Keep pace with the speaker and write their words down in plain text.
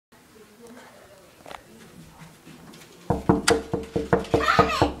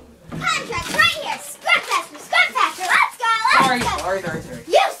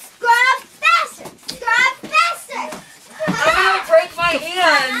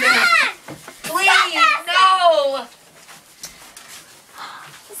man. Please, no.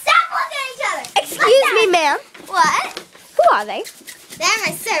 Stop looking at each other. Excuse me, ma'am. What? Who are they? They're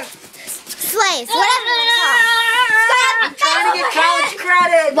my servants. Slaves, whatever you call I'm trying to get college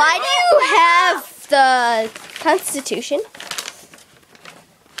credit. Why do you have the Constitution?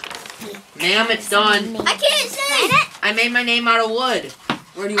 Ma'am, it's done. I can't say it. I made my name out of wood.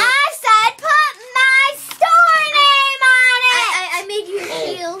 Where do you want? I said put my store name on it. I made you a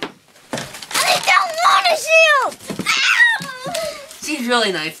shield. I don't want a shield. Ow! She's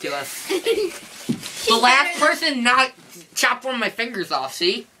really nice to us. The last person not chopped one of my fingers off.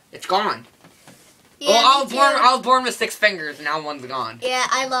 See, it's gone. Yeah, I was born with 6 fingers, and now one's gone. Yeah,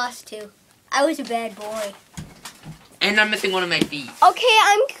 I lost 2. I was a bad boy. And I'm missing one of my feet. Okay,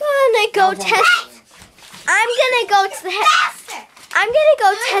 I'm gonna go test. I'm gonna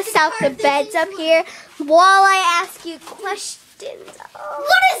go test out the beds up here while I ask you questions.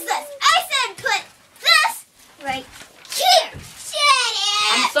 What is this? I said put this right here.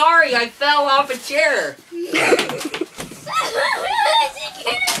 I'm sorry, I fell off a chair.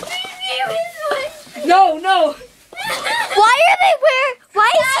 No. Why is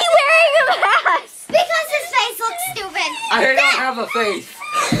he wearing a mask? Because his face looks stupid. I don't have a face.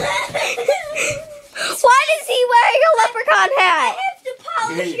 Why is he wearing a leprechaun hat? I have to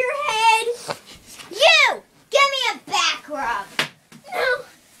polish your head. You! Give me a back rub. No.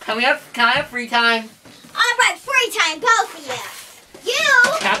 Can I have free time? Alright, free time, both of you. You,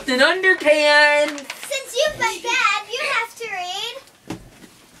 Captain Underpants. since you've been bad, you have to read.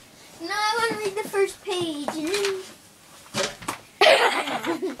 No, I want to read the first page. I'm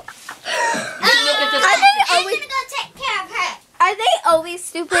gonna go take care of her. Are they always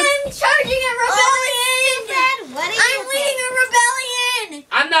stupid? I'm charging a rebellion. What are you I'm leading a rebellion.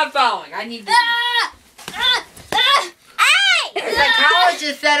 I'm not following. I need to. Hey! The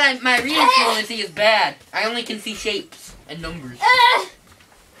psychologist said my reading fluency is bad. I only can see shapes and numbers.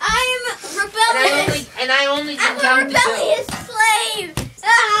 I'm rebellious. And I only can I'm a count to 2. rebellious slave.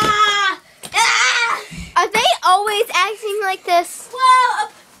 Are they always acting like this? Well,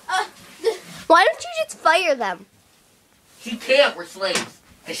 Why don't you just fire them? She can't. We're slaves.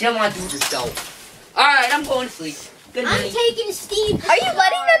 And she don't want to do it herself. Alright, I'm going to sleep. Good I'm night. taking Steve. Are you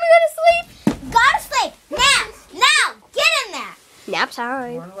letting them go to sleep? Go to sleep now. Get in there. Nap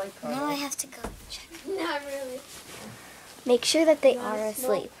time. Now I have to go check. Not really. Make sure that they are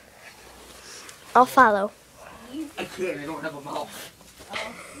asleep. I'll follow. I can't. I don't have a mouth.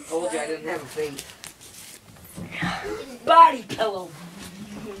 Told you I didn't have a face. Body pillow.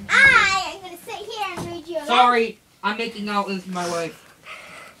 I'm going to sit here and read you a Sorry, I'm making out with my wife.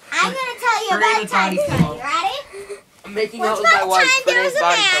 I'm going to tell you a Forget the bedtime body story. pillow. You ready? I'm making Once out with my upon a wife. time, But there was it's a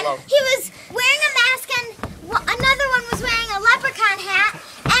body man. pillow. He was wearing a mask and another one was wearing a leprechaun hat.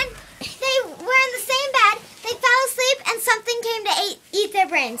 And they were in the same bed. They fell asleep and something came to eat their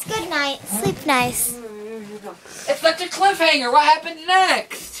brains. Good night. Sleep nice. It's such a cliffhanger. What happened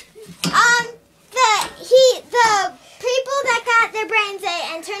next? The people that got their brains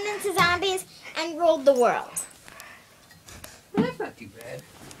ate and turned into zombies and ruled the world. Well, that's not too bad.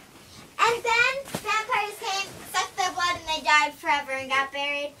 And then vampires came, sucked their blood, and they died forever and got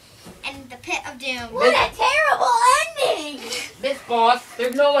buried in the pit of doom. What a terrible ending! Miss Boss,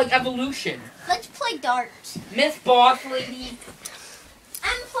 there's no evolution. Let's play darts. Miss Boss Lady,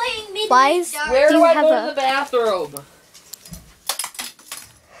 I'm playing midnight Why is- darts. where Do do you I have go a- to the bathroom?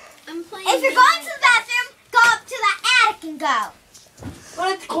 I'm playing. If you're going to the bathroom, go up to the attic and go. But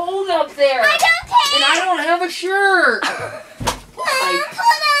it's cold up there. I don't care. And I don't have a shirt. Put on the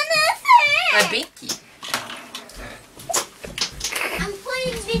My fan. binky. I'm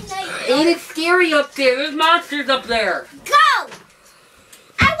playing midnight darts. Ain't it scary up there? There's monsters up there. Go!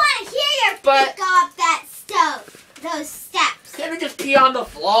 I want to hear your feet But- go up that stove. Those steps. Can't I just pee on the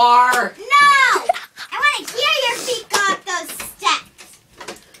floor? No! I want to hear your feet go up those steps.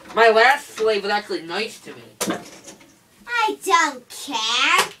 My last slave was actually nice to me. I don't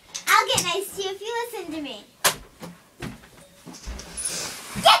care. I'll get nice to you if you listen to me.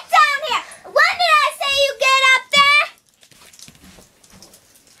 Get down here! When did I say you get up there?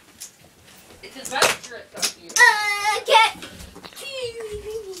 It's adventurous up here. Get.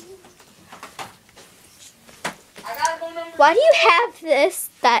 I gotta go number Why do you have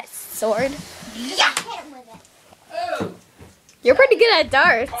that sword? Yeah, hit him with it. Oh. You're pretty good at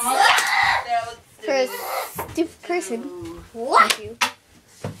darts. Yeah, let's For a do. stupid person. What? Thank you.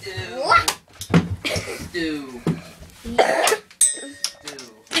 What? Do.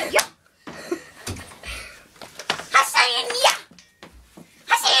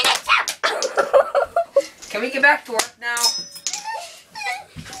 Can we get back to work now?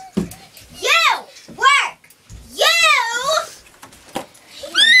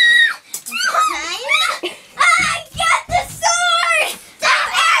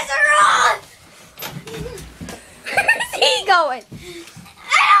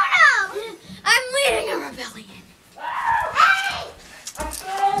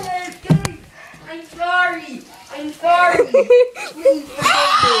 sorry. Please forgive me.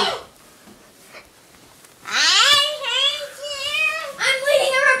 I hate you. I'm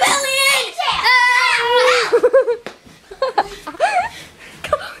leading a rebellion.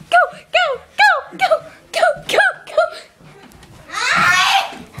 Go, go, go, go, go, go, go, go.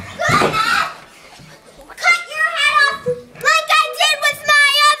 Cut your head off like I did with my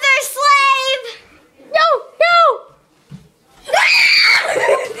other slave. No, no.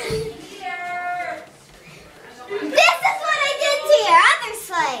 This is what I did to your other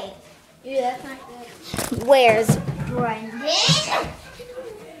slave. Yeah, that's not good. Where's Brendan?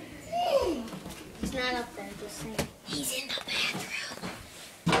 He's not up there, just saying. He's in the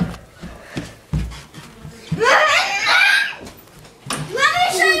bathroom. You want me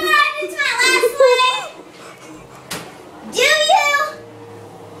to show you what I did to my last slave? Do you?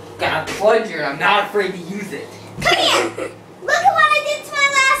 Got a plunger. I'm not afraid to use it. Come here. Look at what I did to my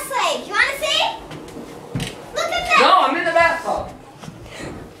last slave. You want to see? Look at that. No, I'm in the bathtub.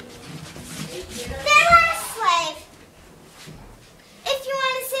 Their last slave. If you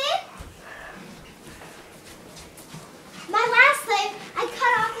want to see. My last slave, I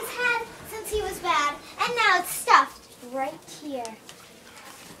cut off his head since he was bad. And now it's stuffed right here.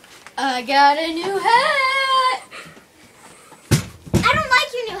 I got a new hat. I don't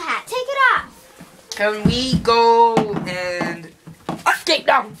like your new hat. Take it off. Can we go and escape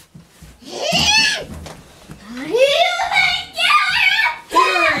now?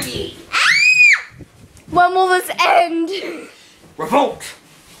 Hurry! When will this end? Revolt!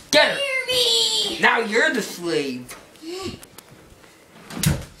 Get her! Hear me! Now you're the slave. I'm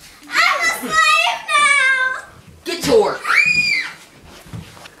a slave now! Get to work.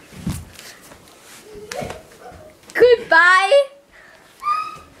 Goodbye.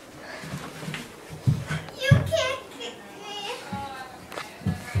 You can't kick me.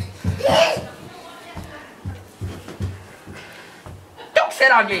 Don't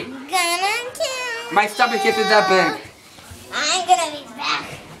sit on me. Gonna kill My stomach isn't that big. I'm gonna be back.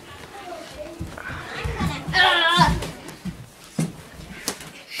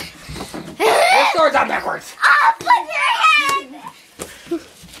 Your sword's on backwards. I'll put your head!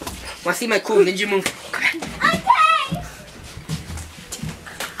 Wanna see my cool ninja move? Come here. Okay!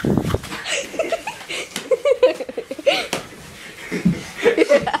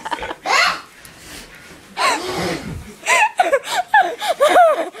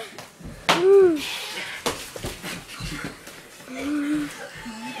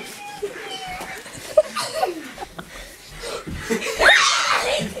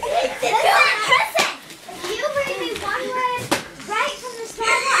 Listen! If you bring me one word right from the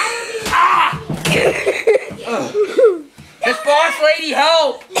start, I will be This boss lady,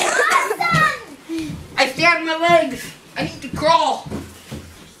 help! awesome! I stabbed my legs. I need to crawl.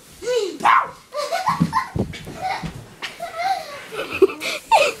 Ow.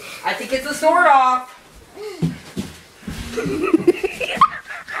 I think it's a sword off.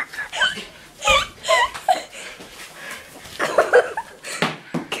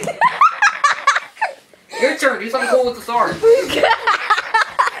 Your turn. Do something cool with the sword. Put your head!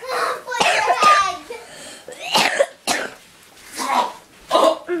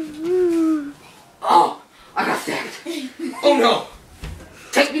 Oh, I got stabbed. Oh no.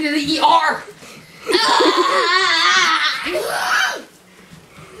 Take me to the ER.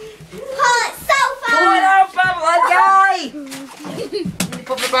 Pull it so far! Pull it out, bobblehead guy. Let me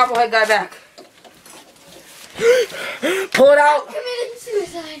put the bobblehead guy back. Pull it out. Committed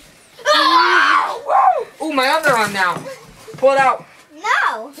suicide. Ooh, my other arm now. Pull it out.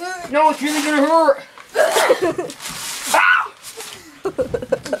 No! No, it's really gonna hurt. Ow! Can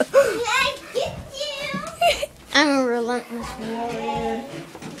I get you? I'm a relentless warrior.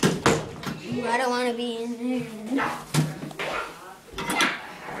 Ooh, I don't want to be in there.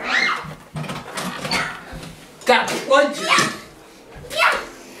 Got a plunger. Yeah!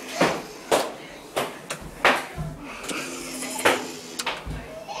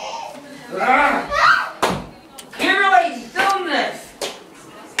 Here, lady, film this.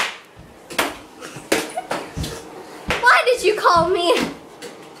 Why did you call me?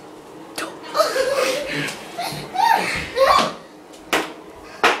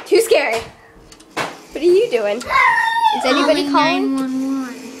 Too scary. What are you doing? Is anybody calling?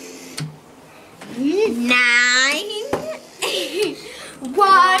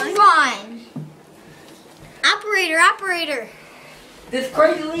 911. Operator. This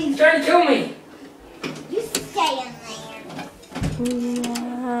crazy lady's trying to kill me. You stay in there.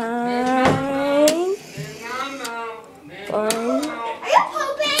 Are you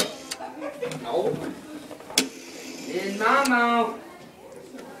pooping? No. In my mouth.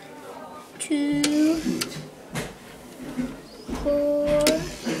 2,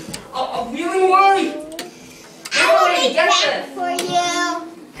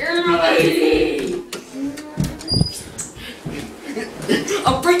 lady!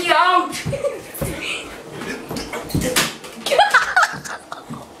 I'm freaking out!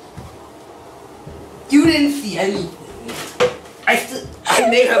 You didn't see anything. I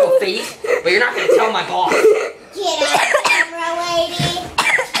may have a face, but you're not gonna tell my boss. Get out, camera lady.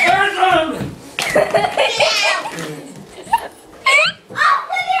 Handsome! Get out. Off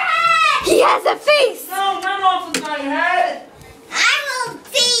with your head. He has a face. No, not off with my head. I will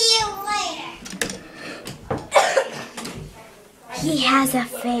see you later. He has a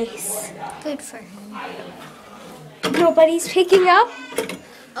face. Good for him. Nobody's picking up?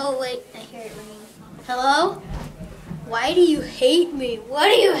 Oh, wait. I hear it ringing. Hello? Why do you hate me? What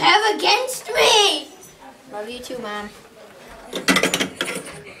do you have against me? Love you too, Mom.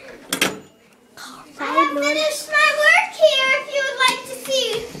 I have finished my work here if you would like to see.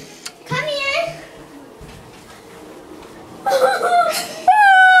 Come here.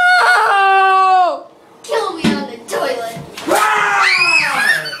 Oh! Kill me on the toilet.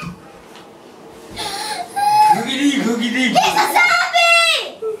 Googity. He's a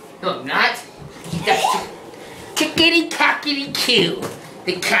zombie! No, I'm not. That's chickity cockity coo.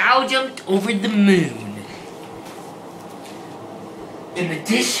 The cow jumped over the moon. And the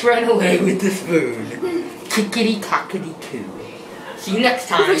dish ran away with the spoon. Chickity cockity coo. See you next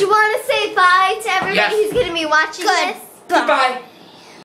time. Would you want to say bye to everybody Yes. who's going to be watching this? Goodbye.